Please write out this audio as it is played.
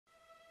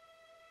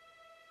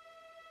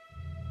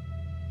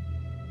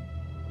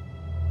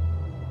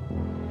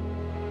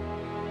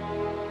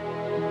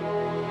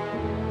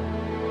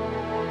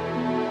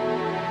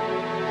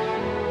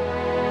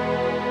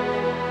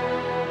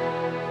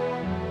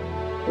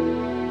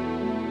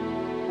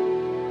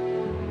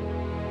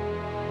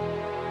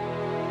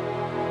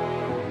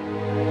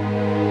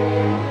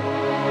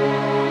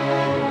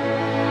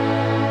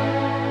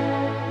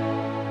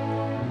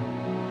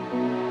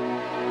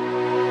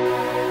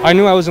I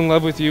knew I was in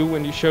love with you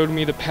when you showed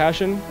me the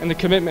passion and the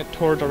commitment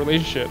towards our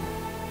relationship.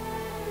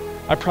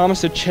 I promise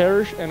to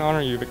cherish and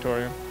honor you,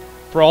 Victoria,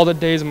 for all the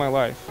days of my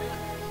life.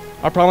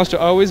 I promise to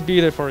always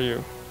be there for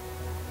you.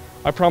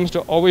 I promise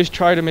to always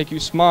try to make you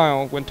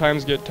smile when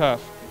times get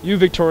tough. You,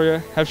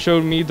 Victoria, have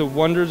showed me the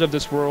wonders of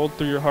this world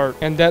through your heart,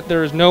 and that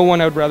there is no one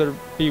I would rather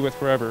be with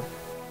forever.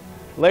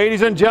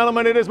 Ladies and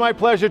gentlemen, it is my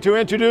pleasure to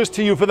introduce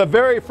to you for the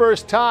very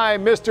first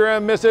time, Mr.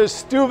 and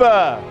Mrs.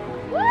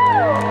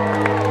 Stuva.